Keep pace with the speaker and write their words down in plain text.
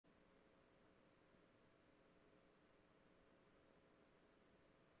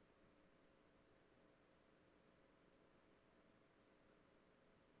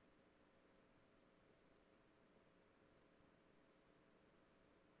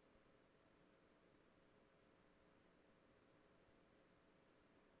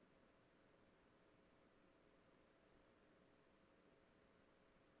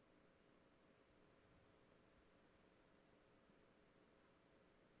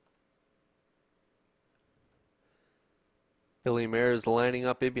Billy Mayer is lining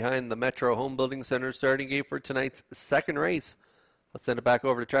up in behind the Metro Home Building Center starting gate for tonight's second race. Let's send it back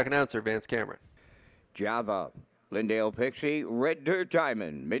over to track announcer Vance Cameron. Java, Lindale Pixie, Red Dirt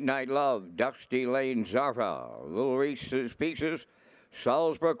Diamond, Midnight Love, Dusty Lane Zara, Little Reese's Pieces,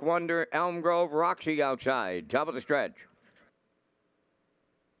 Salzbrook Wonder, Elm Grove, Roxy outside, top of the stretch.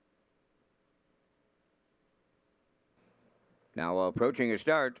 Now approaching a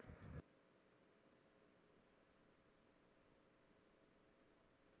start.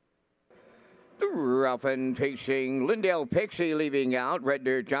 Rough and pacing, Lindale Pixie leaving out. Red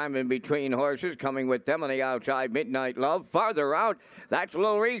Dirt Diamond between horses, coming with them on the outside. Midnight Love farther out. That's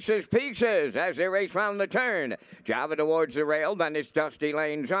Little Reese's Pieces as they race round the turn. Java towards the rail, then it's Dusty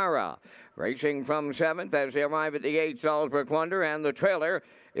Lane Zara. Racing from 7th as they arrive at the 8th, Salzbrook Wonder, and the trailer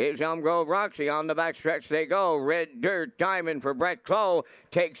is Elm Grove Roxy. On the backstretch they go. Red Dirt Diamond for Brett Clough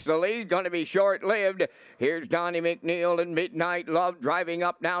takes the lead. Going to be short-lived. Here's Donnie McNeil and Midnight Love driving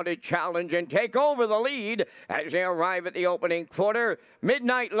up now to challenge and take over the lead as they arrive at the opening quarter.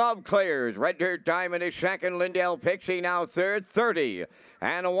 Midnight Love clears. Red Dirt Diamond is second. Lindale Pixie now third. 30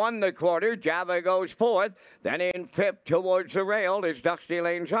 and 1 the quarter. Java goes fourth. Then in fifth towards the rail is Dusty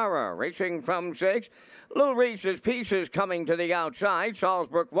Lane Zara. Racing from 6th. Little Reese's Pieces coming to the outside.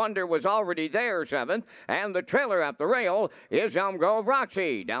 Salzbrook Wonder was already there, 7th. And the trailer at the rail is Elm Grove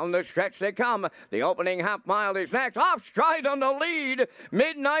Roxy. Down the stretch they come. The opening half mile is next. Off stride on the lead.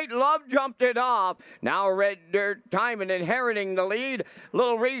 Midnight Love jumped it off. Now Red Dirt Diamond inheriting the lead.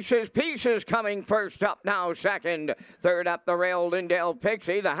 Little Reese's Pieces coming first up now, second. Third up the rail, Lindale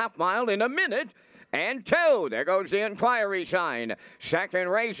Pixie. The half mile in a minute and 2. There goes the inquiry sign. Second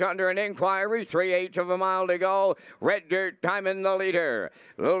race under an inquiry. 3/8 of a mile to go. Red Dirt Diamond the leader.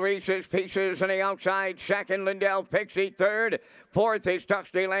 Little Reese's Pieces on the outside. Second, Lindale Pixie third. Fourth is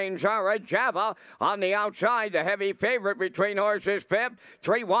Dusty Lane Zara. Java on the outside. The heavy favorite between horses. Fifth.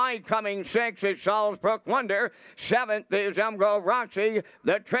 3 wide coming 6 is Salzbrook Wonder. 7th is Elm Grove Roxy.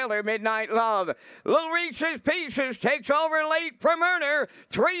 The trailer Midnight Love. Little Reese's Pieces takes over late from Erner.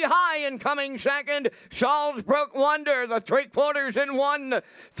 3 high and coming second. Salzbrook Wonder. The 3/4 in 1.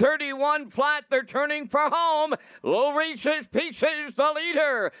 31 flat. They're turning for home. Little Reese's Pieces the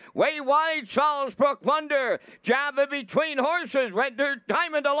leader. Way wide Salzbrook Wonder. Java between horses. Red Dirt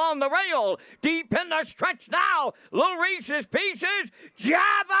Diamond along the rail. Deep in the stretch now. Little Reese's Pieces.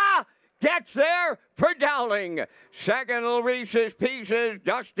 Java gets there for Dowling. Second, Little Reese's Pieces.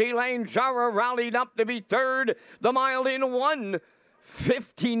 Dusty Lane Zara rallied up to be third. The mile in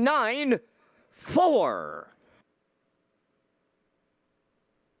 1:59.4.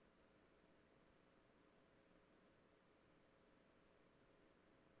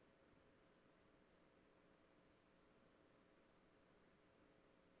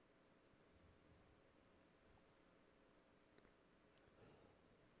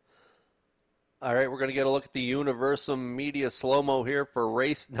 All right, we're going to get a look at the Universal Media slow-mo here for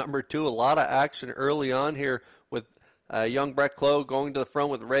race number 2. A lot of action early on here with young Brett Clough going to the front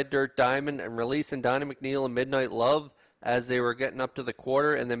with Red Dirt Diamond and releasing Donnie McNeil and Midnight Love as they were getting up to the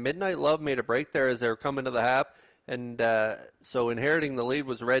quarter. And then Midnight Love made a break there as they were coming to the half. And so inheriting the lead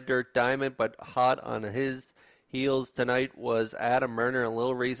was Red Dirt Diamond, but hot on his heels tonight was Adam Merner and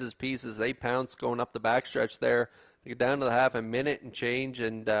Little Reese's Pieces. They pounced going up the backstretch there. They get down to the half, a minute and change,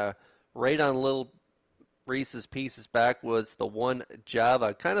 and right on Little Reese's Pieces back was the one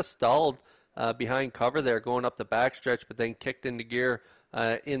Java. Kind of stalled behind cover there going up the backstretch, but then kicked into gear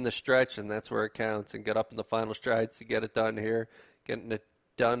in the stretch, and that's where it counts, and get up in the final strides to get it done here. Getting it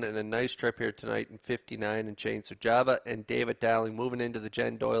done in a nice trip here tonight in 59 and change. So Java and David Dowling moving into the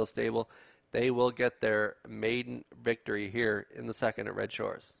Jen Doyle stable. They will get their maiden victory here in the second at Red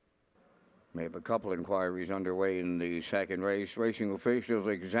Shores. We have a couple inquiries underway in the second race. Racing officials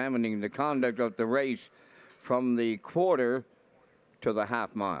examining the conduct of the race from the quarter to the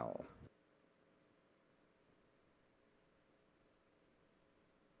half mile.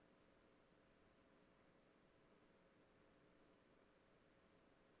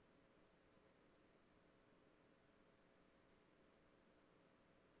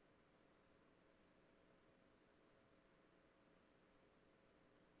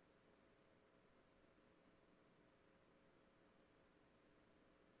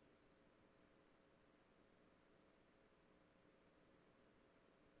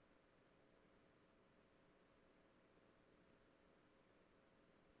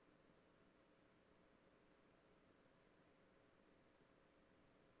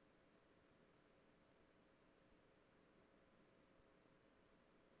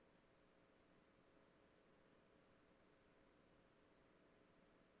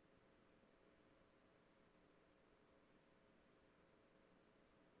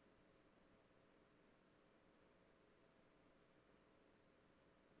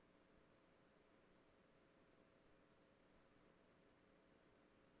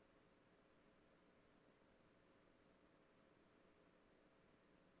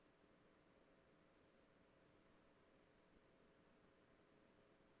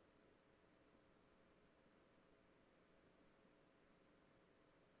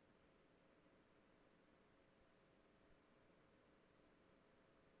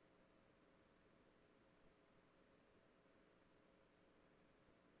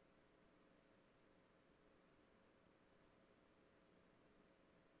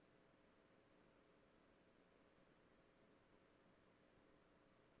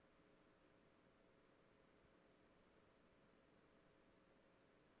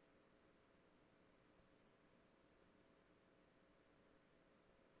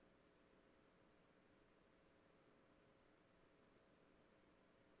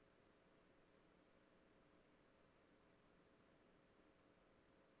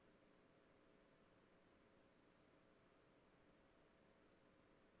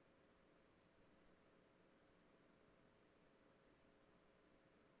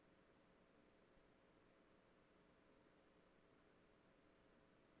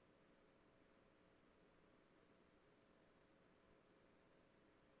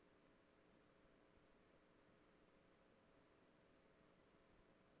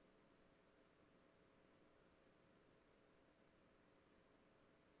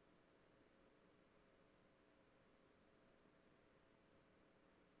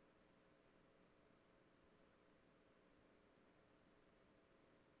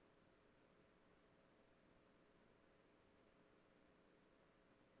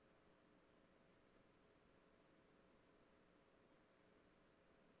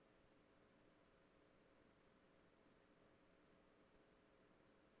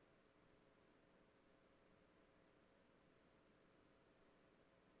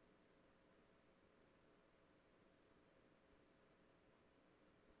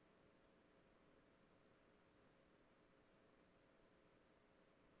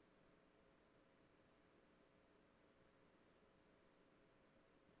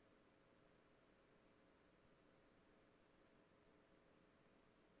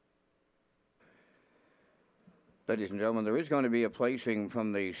 Ladies and gentlemen, there is going to be a placing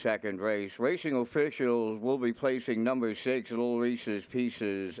from the second race. Racing officials will be placing number 6, Little Reese's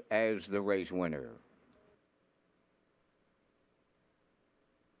Pieces, as the race winner.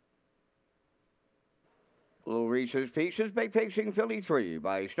 Little Reese's Pieces, big pacing filly 3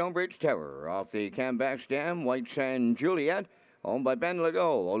 by Stonebridge Terror off the Cambax Dam, White Sand Juliet, owned by Ben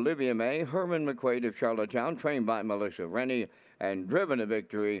Legault, Olivia May, Herman McQuaid of Charlottetown, trained by Melissa Rennie, and driven to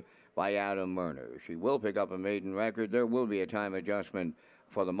victory by Adam Murner. She will pick up a maiden record. There will be a time adjustment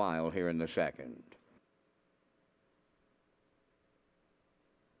for the mile here in the second.